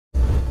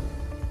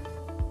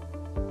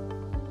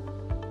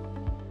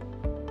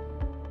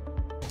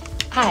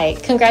Hi,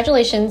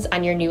 congratulations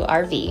on your new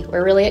RV.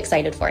 We're really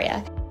excited for you.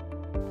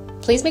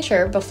 Please make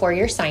sure before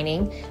you're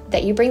signing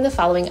that you bring the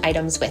following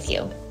items with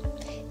you.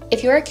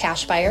 If you're a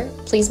cash buyer,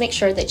 please make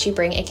sure that you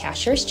bring a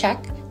cashier's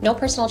check, no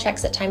personal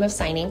checks at time of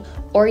signing,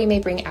 or you may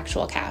bring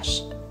actual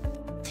cash.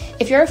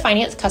 If you're a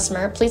finance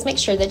customer, please make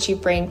sure that you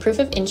bring proof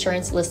of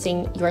insurance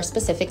listing your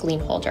specific lien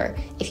holder.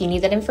 If you need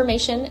that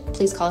information,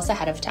 please call us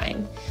ahead of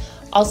time.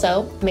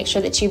 Also, make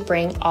sure that you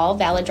bring all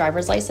valid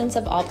driver's license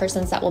of all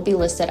persons that will be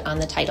listed on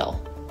the title.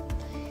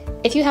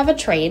 If you have a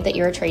trade that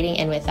you're trading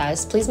in with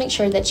us, please make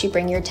sure that you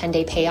bring your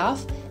 10-day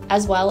payoff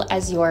as well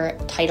as your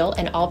title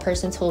and all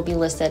persons who will be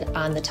listed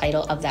on the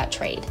title of that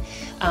trade.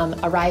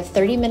 Arrive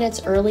 30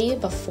 minutes early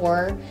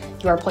before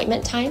your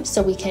appointment time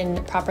so we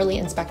can properly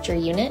inspect your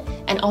unit,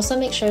 and also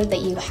make sure that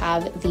you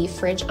have the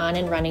fridge on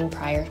and running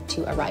prior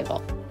to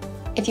arrival.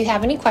 If you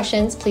have any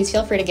questions, please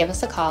feel free to give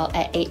us a call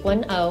at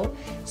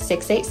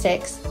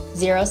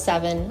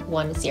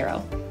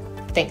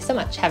 810-686-0710. Thanks so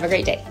much. Have a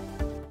great day.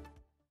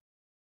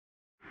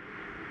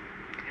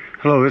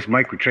 Hello, this is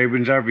Mike with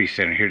TradeWinds RV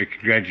Center, here to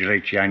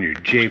congratulate you on your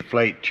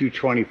JAYFLIGHT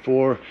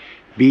 224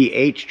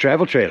 BH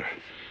travel trailer.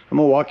 I'm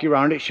going to walk you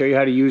around it, show you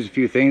how to use a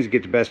few things, and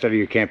get the best out of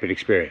your camping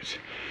experience.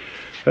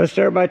 Let's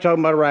start by talking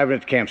about arriving at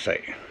the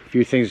campsite. A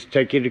few things to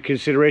take into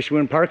consideration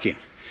when parking.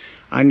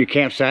 On your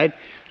campsite,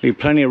 leave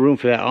plenty of room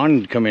for that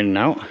awning to come in and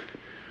out.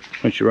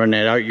 Once you run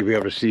that out, you'll be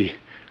able to see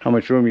how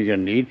much room you're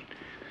going to need.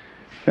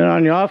 Then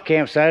on your off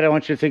campsite, I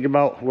want you to think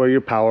about where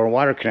your power and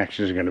water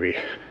connections are going to be.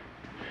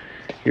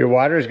 Your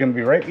water is going to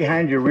be right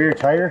behind your rear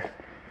tire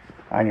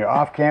on your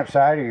off camp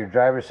side or your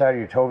driver's side of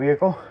your tow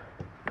vehicle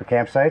for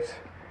campsites.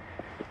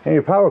 And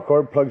your power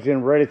cord plugs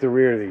in right at the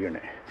rear of the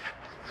unit.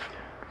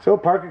 So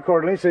park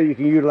accordingly so you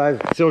can utilize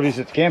the facilities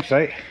at the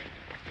campsite.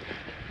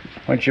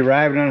 Once you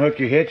arrive and unhook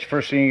your hitch,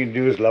 first thing you can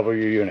do is level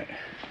your unit.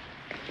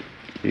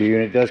 Your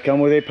unit does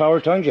come with a power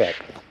tongue jack.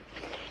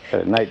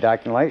 Got a night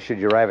docking light should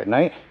you arrive at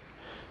night.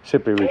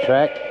 Simply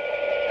retract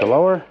to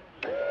lower,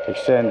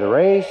 extend to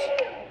raise.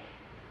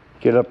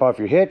 Get up off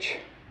your hitch,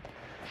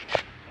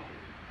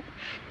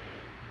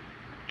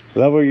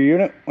 level your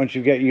unit. Once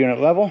you get your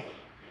unit level,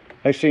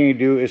 next thing you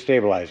do is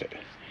stabilize it.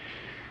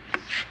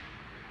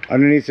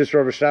 Underneath this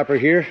rubber stopper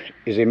here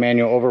is a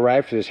manual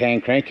override for this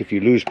hand crank. If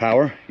you lose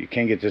power, you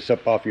can get this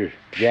up off your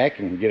jack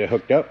and get it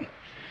hooked up.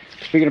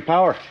 Speaking of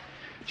power,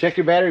 check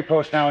your battery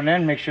posts now and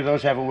then. Make sure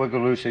those have a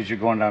wiggle loose as you're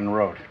going down the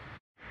road.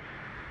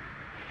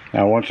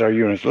 Now once our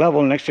unit's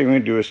level, next thing we're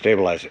going to do is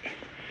stabilize it.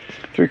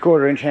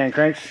 3/4 inch hand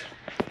cranks.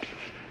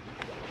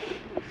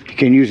 You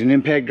can use an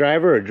impact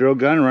driver or a drill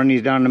gun and run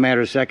these down in a matter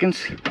of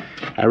seconds.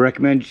 I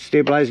recommend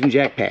stabilizing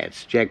jack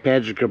pads. Jack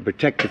pads are going to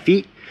protect the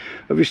feet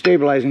of your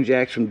stabilizing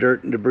jacks from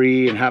dirt and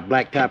debris and hot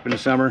blacktop in the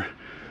summer.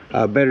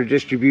 Better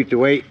distribute the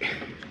weight.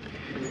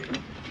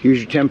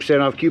 Use your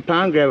 10% off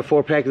coupon. Grab a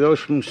 4-pack of those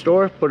from the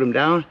store, put them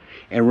down,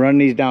 and run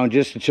these down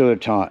just until they're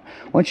taut.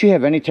 Once you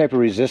have any type of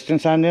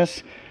resistance on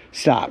this,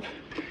 stop.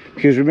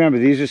 Because remember,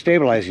 these are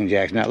stabilizing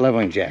jacks, not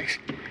leveling jacks.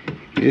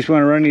 You just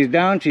want to run these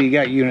down until you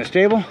got your unit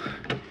stable.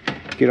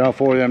 Get all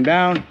 4 of them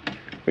down,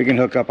 we can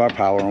hook up our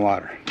power and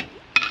water.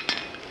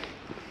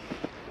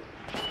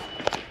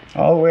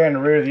 All the way on the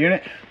rear of the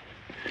unit,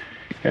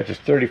 got this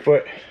 30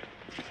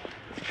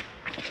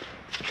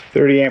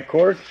 amp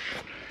cord.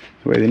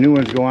 The way the new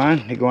ones go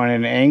on, they go on at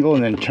an angle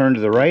and then turn to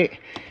the right.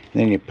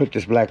 And then you put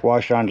this black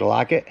washer on to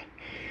lock it.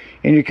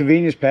 In your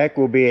convenience pack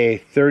will be a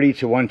 30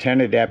 to 110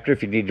 adapter.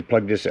 If you need to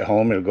plug this at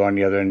home, it'll go on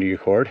the other end of your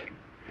cord.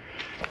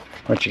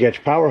 Once you get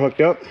your power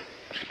hooked up,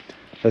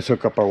 let's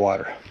hook up our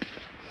water.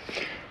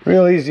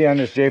 Real easy on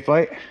this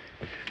JAYFLIGHT.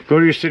 Go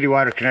to your city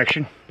water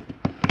connection,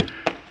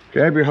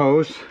 grab your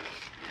hose,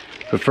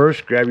 but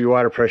first grab your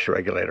water pressure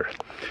regulator.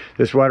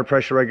 This water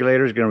pressure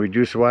regulator is going to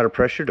reduce the water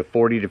pressure to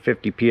 40 to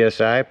 50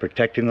 psi,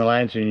 protecting the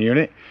lines in your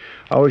unit.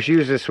 Always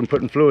use this when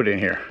putting fluid in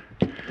here.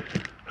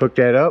 Hook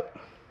that up,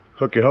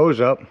 hook your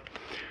hose up,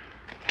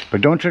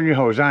 but don't turn your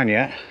hose on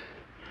yet.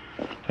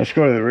 Let's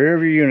go to the rear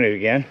of your unit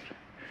again,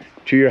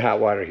 to your hot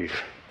water heater.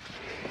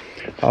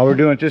 All we're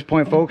doing at this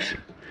point, folks,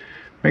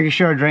 making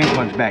sure our drain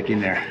plug's back in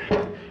there.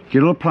 Get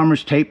a little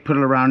plumber's tape, put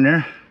it around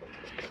there.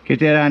 Get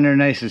that on there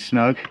nice and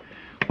snug.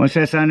 Once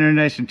that's on there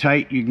nice and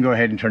tight, you can go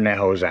ahead and turn that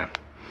hose on.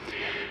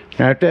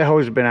 Now if that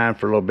hose has been on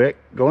for a little bit,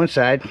 go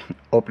inside,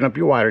 open up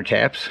your water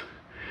taps.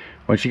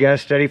 Once you got a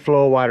steady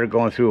flow of water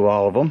going through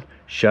all of them,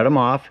 shut them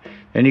off.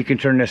 Then you can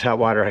turn this hot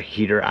water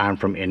heater on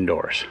from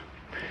indoors.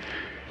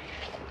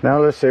 Now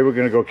let's say we're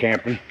gonna go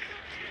camping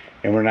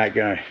and we're not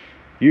gonna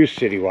use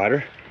city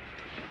water.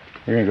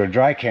 We're gonna go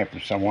dry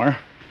camping somewhere,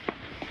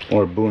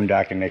 or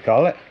boondocking they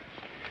call it.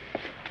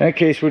 In that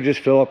case, we'll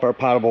just fill up our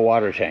potable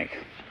water tank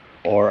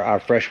or our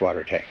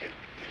freshwater tank.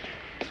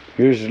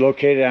 Yours is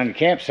located on the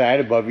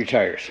campsite above your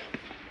tires.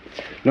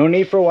 No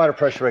need for a water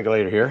pressure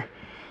regulator here.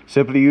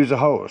 Simply use a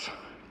hose.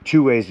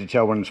 2 ways to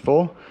tell when it's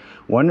full.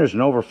 1, there's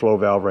an overflow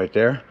valve right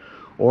there,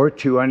 or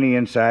 2 on the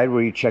inside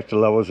where you check the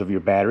levels of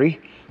your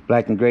battery.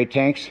 Black and gray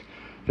tanks,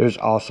 there's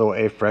also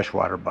a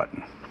freshwater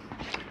button.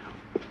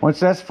 Once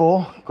that's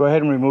full, go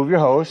ahead and remove your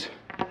hose,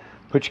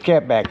 put your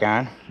cap back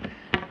on,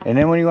 And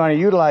then when you want to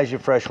utilize your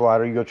fresh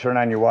water, you go turn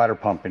on your water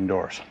pump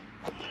indoors.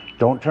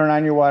 Don't turn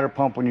on your water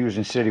pump when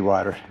using city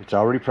water. It's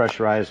already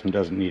pressurized and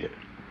doesn't need it.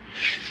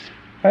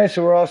 All right,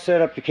 so we're all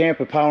set up to camp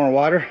with power and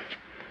water.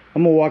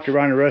 I'm gonna walk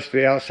around the rest of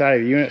the outside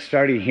of the unit,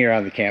 starting here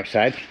on the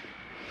campsite.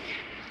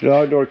 The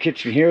outdoor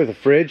kitchen here with a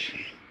fridge,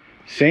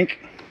 sink.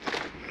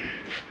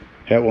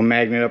 That will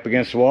magnet up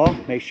against the wall.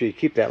 Make sure you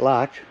keep that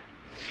locked.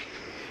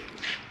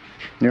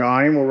 Your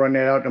awning, we'll run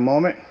that out in a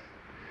moment.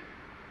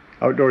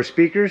 Outdoor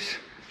speakers.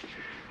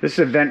 This is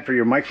a vent for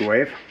your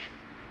microwave.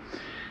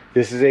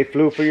 This is a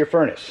flue for your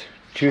furnace.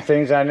 Two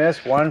things on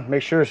this. One,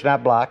 make sure it's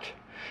not blocked.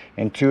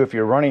 And two, if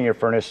you're running your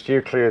furnace,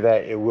 steer clear of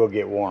that, it will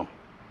get warm.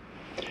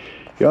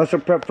 You also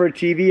prep for a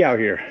TV out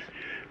here.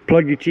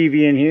 Plug your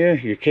TV in here,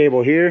 your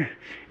cable here,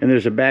 and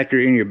there's a backer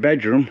in your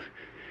bedroom.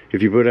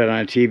 If you put it on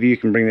a TV, you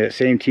can bring that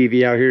same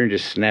TV out here and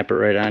just snap it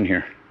right on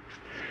here.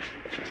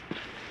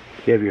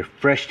 You have your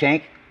fresh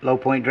tank, low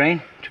point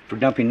drain for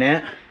dumping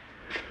that.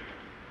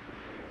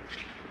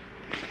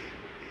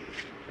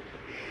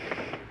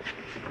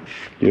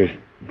 Your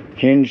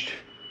hinged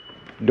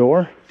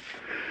door,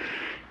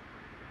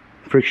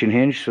 friction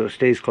hinge so it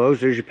stays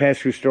closed. There's your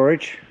pass-through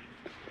storage.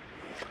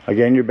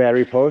 Again, your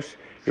battery post.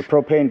 Your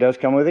propane does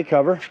come with a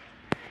cover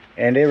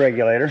and a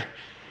regulator.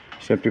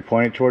 Simply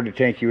point it toward the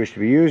tank you wish to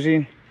be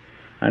using.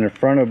 On the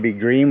front it'll be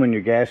green when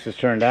your gas is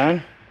turned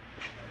on.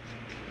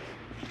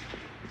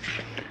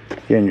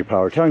 Again, your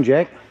power tongue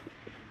jack.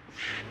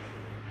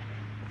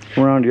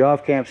 Around the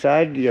off-camp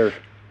side, your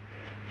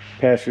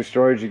pass-through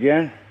storage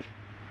again.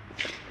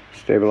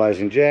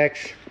 Stabilizing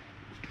jacks.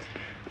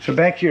 So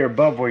back here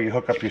above where you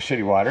hook up your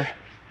city water,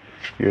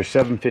 your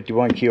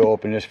 751 kilo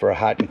openness for a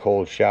hot and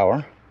cold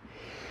shower.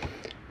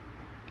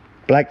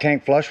 Black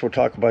tank flush, we'll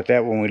talk about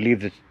that when we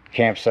leave the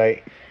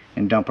campsite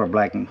and dump our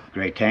black and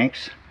gray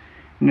tanks.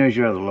 And there's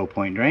your other low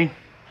point drain.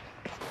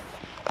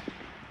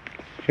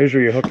 Here's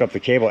where you hook up the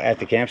cable at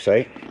the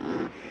campsite.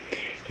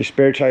 Your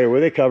spare tire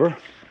with a cover.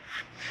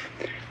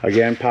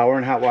 Again, power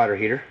and hot water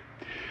heater.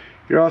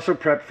 You're also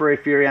prepped for a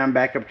Furrion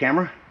backup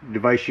camera,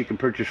 device you can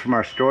purchase from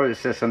our store that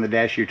sits on the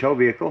dash of your tow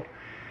vehicle,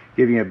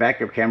 giving you a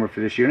backup camera for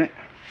this unit.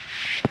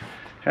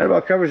 That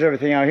about covers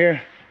everything out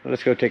here.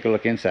 Let's go take a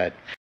look inside.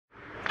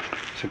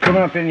 So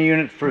coming up in the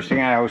unit, the first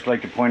thing I always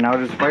like to point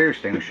out is the fire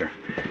extinguisher.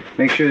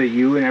 Make sure that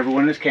you and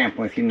everyone that's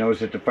camping with you knows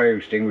that the fire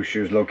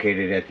extinguisher is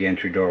located at the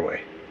entry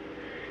doorway.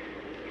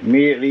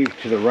 Immediately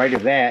to the right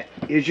of that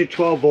is your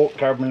 12-volt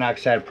carbon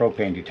monoxide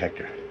propane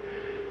detector.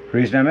 The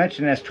reason I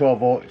mention that's 12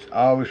 volt, it's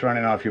always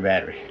running off your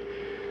battery.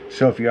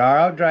 So if you are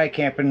out dry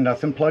camping,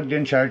 nothing plugged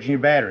in charging your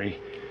battery,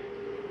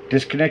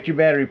 disconnect your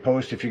battery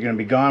post if you're going to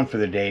be gone for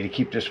the day to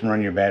keep this from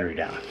running your battery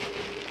down.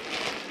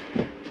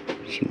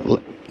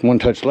 Some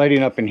one-touch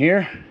lighting up in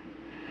here,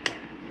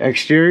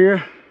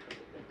 exterior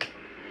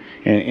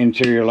and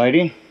interior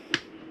lighting.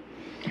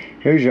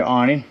 Here's your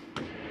awning.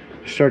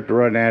 Start to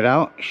run that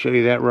out, show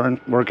you that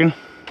working.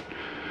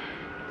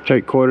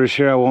 Tight quarters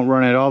here. I won't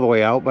run it all the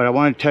way out, but I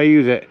want to tell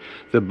you that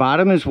the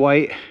bottom is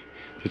white,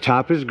 the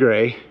top is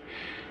gray.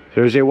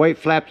 There's a white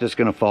flap that's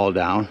going to fall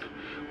down.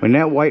 When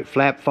that white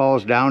flap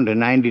falls down to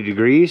 90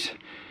 degrees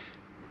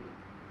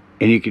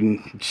and you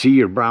can see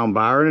your brown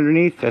bar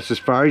underneath, that's as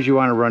far as you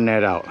want to run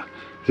that out.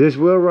 This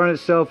will run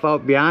itself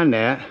out beyond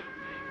that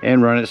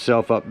and run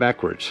itself up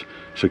backwards.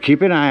 So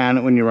keep an eye on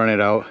it when you run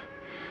it out.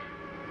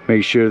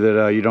 Make sure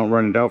that you don't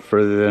run it out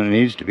further than it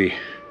needs to be.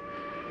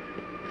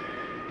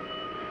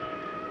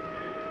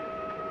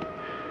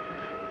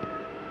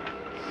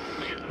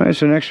 Alright,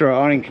 so next to our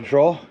awning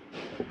control,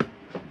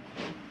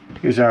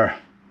 here's our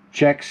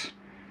checks,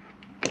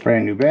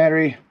 brand new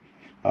battery,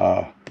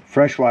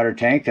 freshwater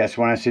tank. That's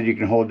one I said you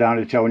can hold down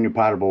to tell when your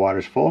potable water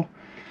is full.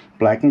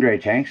 Black and gray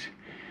tanks.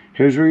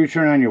 Here's where you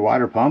turn on your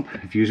water pump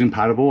if you're using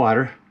potable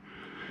water.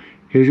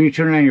 Here's where you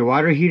turn on your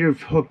water heater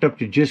if hooked up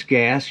to just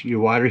gas, your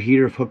water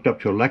heater if hooked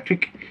up to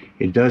electric.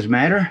 It does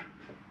matter.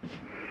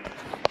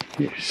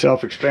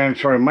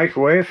 Self-explanatory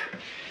microwave.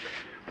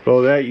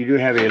 Below that you do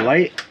have a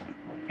light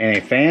and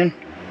a fan.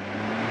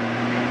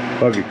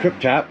 Above your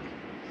cooktop,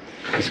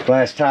 this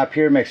glass top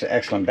here makes an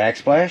excellent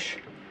backsplash.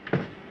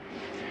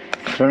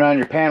 Turn on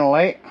your panel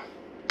light.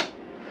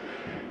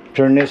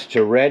 Turn this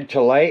to red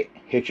to light.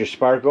 Hit your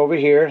spark over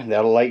here.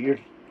 That'll light your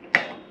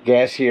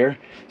gas here.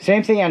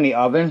 Same thing on the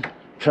oven.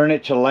 Turn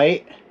it to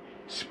light.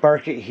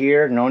 Spark it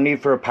here. No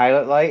need for a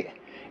pilot light.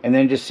 And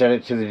then just set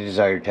it to the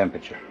desired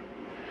temperature.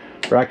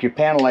 Rock your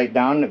panel light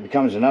down. It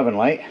becomes an oven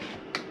light.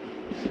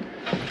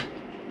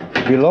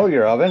 Below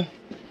your oven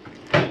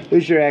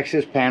is your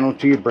access panel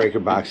to your breaker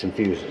box and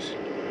fuses.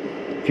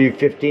 A few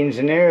 15s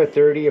in there, a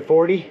 30, a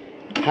 40.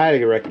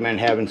 Highly recommend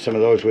having some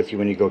of those with you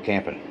when you go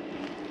camping.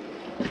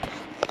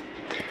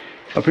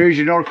 Up here's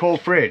your North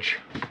Cold fridge.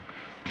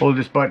 Hold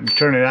this button to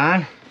turn it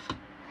on.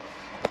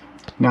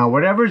 Now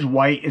whatever's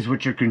white is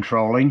what you're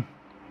controlling,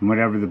 and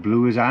whatever the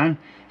blue is on.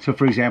 So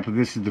for example,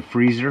 this is the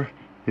freezer.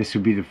 This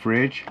would be the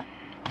fridge.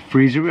 The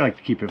freezer, we like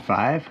to keep it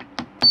 5.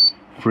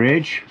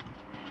 Fridge,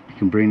 you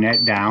can bring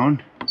that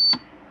down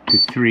to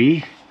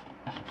 3.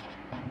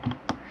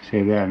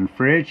 Save that in the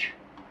fridge.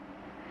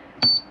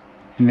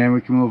 And then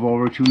we can move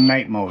over to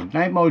night mode.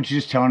 Night mode is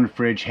just telling the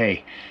fridge,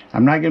 hey,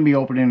 I'm not going to be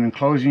opening and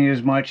closing it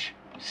as much.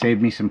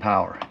 Save me some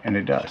power. And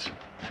it does.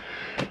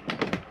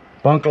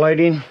 Bunk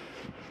lighting.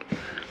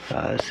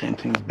 Same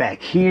thing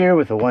back here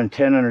with a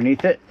 110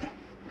 underneath it.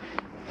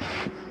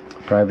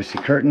 Privacy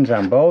curtains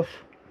on both.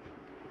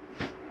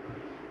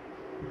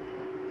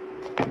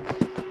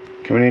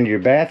 Coming into your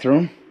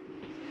bathroom.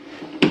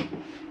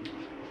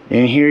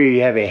 In here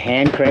you have a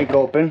hand crank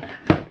open.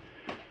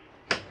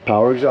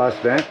 Power exhaust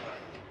vent.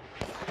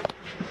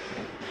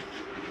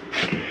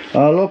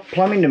 A little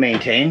plumbing to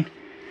maintain.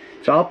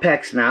 It's all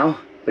PEX now,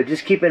 but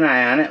just keep an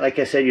eye on it. Like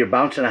I said, you're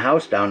bouncing a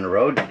house down the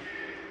road.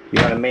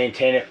 You want to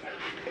maintain it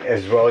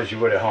as well as you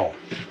would at home.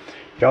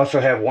 You also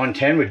have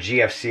 110 with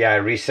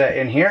GFCI reset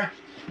in here.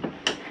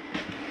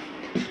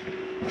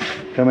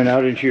 Coming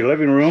out into your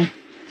living room,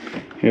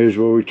 here's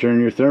where we turn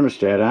your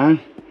thermostat on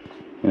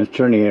and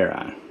turn the air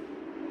on.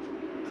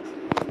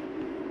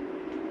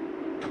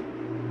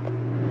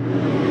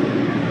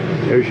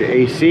 There's your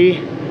AC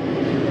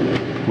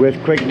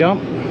with quick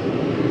dump.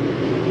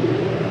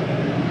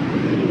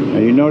 Now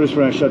you notice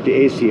when I shut the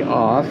AC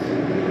off,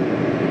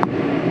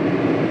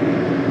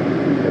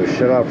 it'll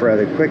shut off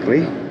rather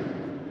quickly.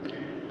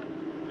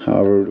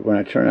 However, when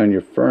I turn on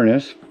your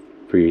furnace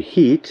for your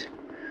heat,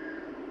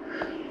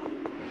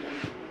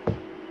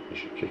 it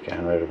should kick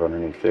on right up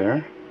underneath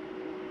there.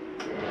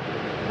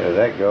 There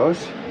that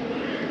goes.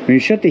 When you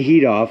shut the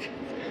heat off,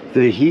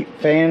 the heat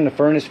fan, the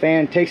furnace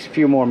fan, takes a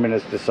few more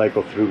minutes to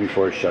cycle through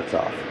before it shuts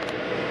off.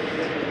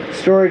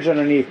 Storage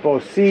underneath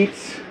both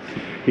seats.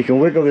 You can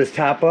wiggle this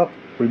top up,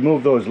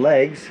 remove those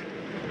legs,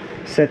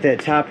 set that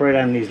top right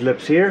on these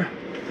lips here,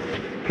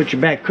 put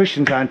your back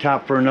cushions on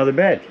top for another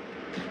bed.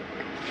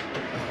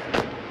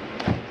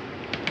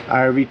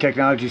 RV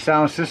Technology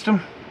sound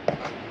system.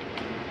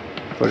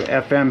 Go to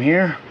FM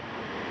here.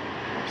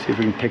 See if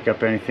we can pick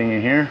up anything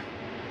in here.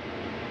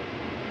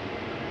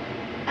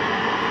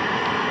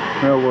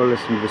 No, we'll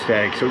listen to the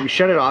static. So we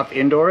shut it off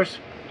indoors,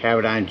 have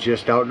it on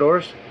just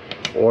outdoors,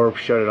 or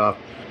shut it off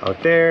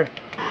out there,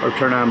 or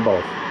turn on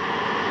both.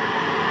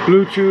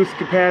 Bluetooth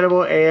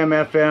compatible, AM,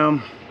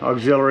 FM,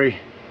 auxiliary,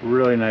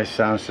 really nice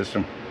sound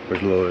system for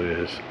as little it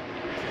is.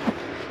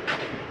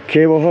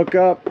 Cable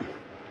hookup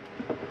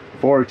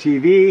for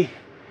TV.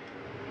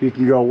 You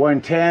can go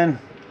 110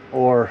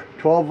 or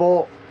 12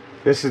 volt.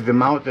 This is the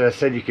mount that I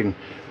said you can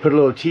put a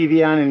little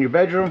TV on in your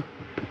bedroom.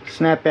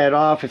 Snap that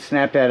off and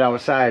snap that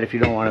outside if you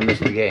don't want to miss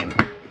the game.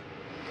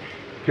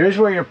 Here's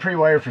where you're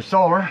pre-wired for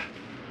solar.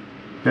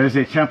 There's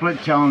a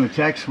template telling the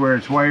techs where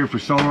it's wired for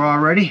solar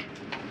already.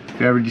 If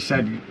you ever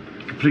decide to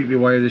completely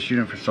wire this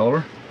unit for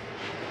solar.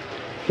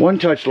 One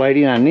touch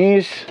lighting on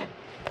these.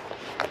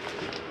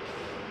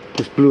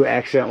 This blue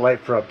accent light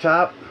for up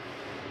top.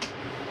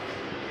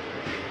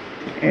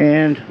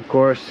 And of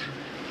course,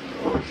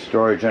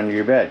 storage under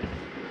your bed.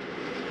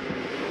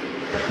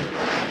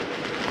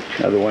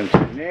 Another one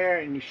in there,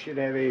 and you should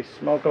have a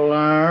smoke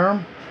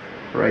alarm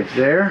right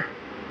there.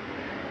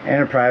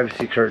 And a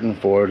privacy curtain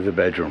for the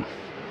bedroom.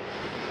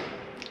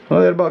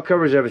 Well, that about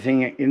covers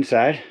everything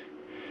inside.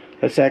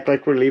 Let's act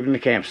like we're leaving the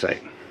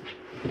campsite.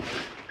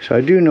 So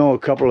I do know a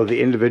couple of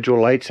the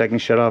individual lights I can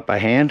shut off by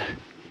hand.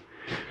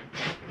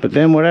 But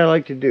then what I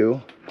like to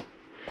do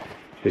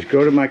is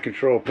go to my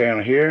control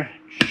panel here,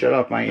 shut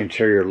off my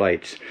interior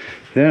lights.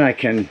 Then I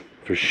can,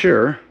 for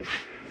sure,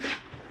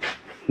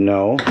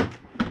 know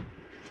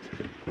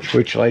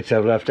which lights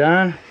I've left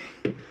on.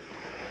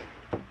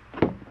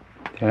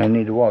 And I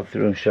need to walk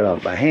through and shut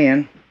off by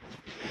hand.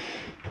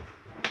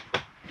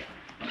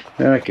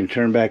 Then I can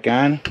turn back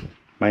on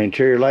my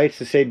interior lights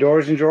to say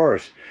doors and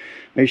drawers.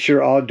 Make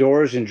sure all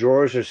doors and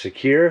drawers are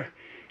secure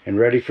and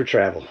ready for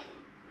travel.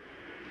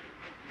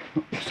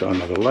 So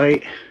another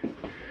light.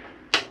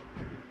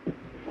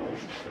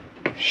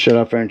 Shut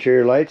off our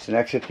interior lights and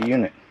exit the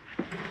unit.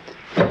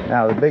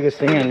 Now the biggest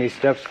thing on these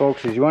steps,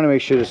 folks, is you want to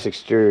make sure this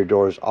exterior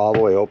door is all the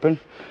way open.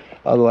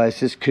 Otherwise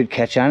this could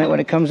catch on it when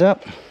it comes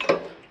up.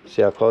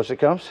 See how close it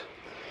comes?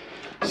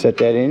 Set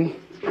that in.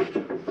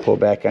 Pull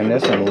back on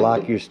this and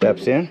lock your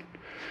steps in.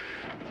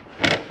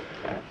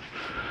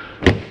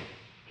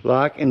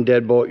 Lock and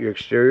deadbolt your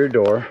exterior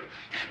door.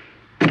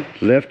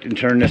 Lift and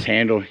turn this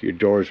handle. Your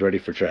door is ready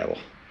for travel.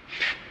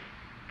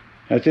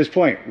 At this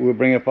point, we'll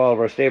bring up all of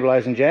our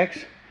stabilizing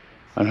jacks,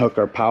 unhook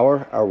our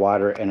power, our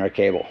water, and our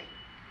cable.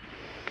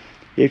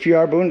 If you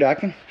are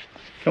boondocking,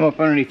 come up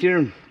underneath here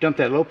and dump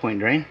that low point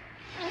drain.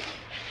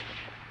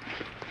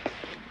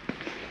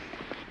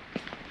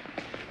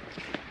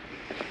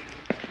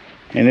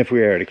 And if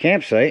we are at a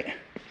campsite,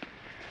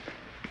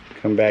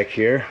 come back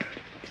here,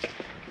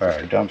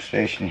 our dump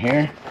station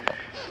here,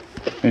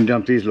 and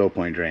dump these low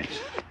point drains.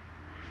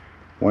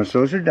 Once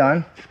those are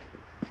done,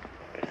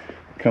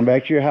 come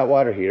back to your hot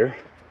water heater.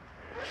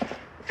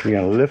 You're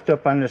going to lift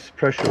up on this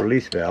pressure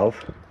release valve.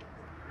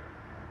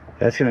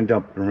 That's going to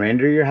dump the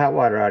remainder of your hot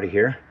water out of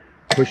here.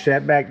 Push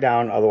that back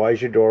down,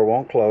 otherwise your door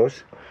won't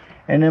close.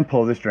 And then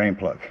pull this drain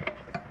plug.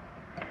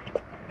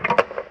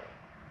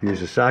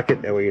 Use a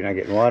socket, that way you're not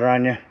getting water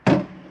on you.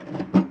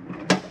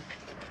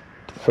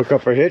 Hook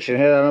up our hitch and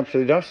head on up to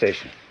the dump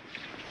station.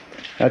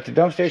 At the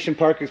dump station,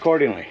 park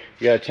accordingly.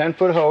 You got a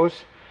 10-foot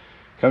hose,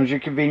 comes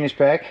your convenience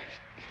pack,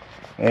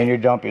 and your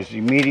dump is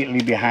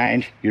immediately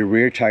behind your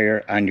rear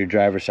tire on your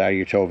driver's side of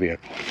your tow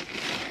vehicle.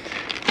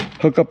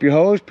 Hook up your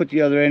hose, put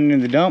the other end in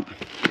the dump,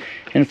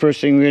 and the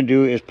first thing we're going to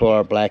do is pull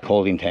our black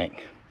holding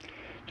tank.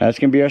 Now that's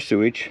going to be our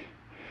sewage.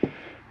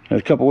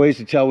 There's a couple ways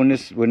to tell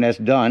when that's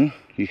done.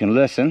 You can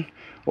listen,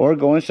 or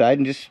go inside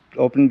and just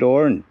open the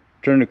door and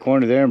turn the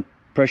corner there and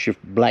press your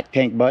black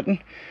tank button.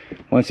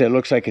 Once it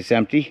looks like it's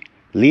empty,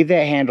 leave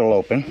that handle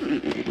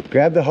open,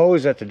 grab the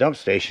hose at the dump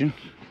station,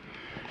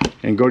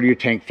 and go to your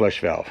tank flush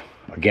valve.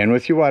 Again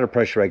with your water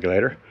pressure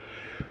regulator.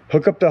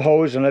 Hook up the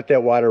hose and let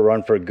that water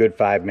run for a good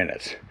 5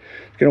 minutes.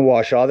 It's going to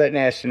wash all that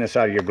nastiness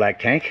out of your black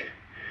tank.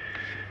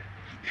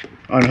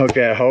 Unhook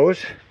that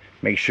hose,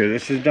 make sure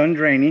this is done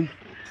draining,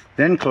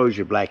 then close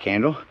your black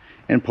handle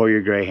and pull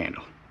your gray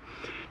handle.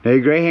 Now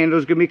your gray handle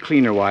is going to be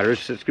cleaner water,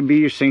 so it's going to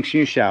be your sinks and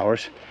your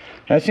showers.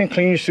 That's going to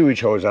clean your sewage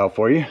hose out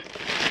for you.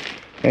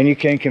 And you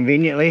can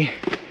conveniently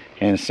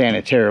and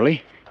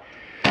sanitarily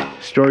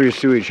store your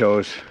sewage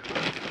hose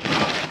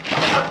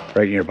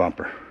right in your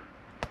bumper.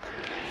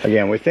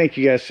 Again, we thank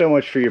you guys so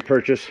much for your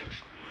purchase.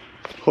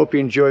 Hope you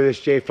enjoy this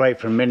JAYFLIGHT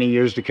for many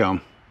years to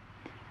come.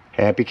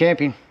 Happy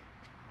camping.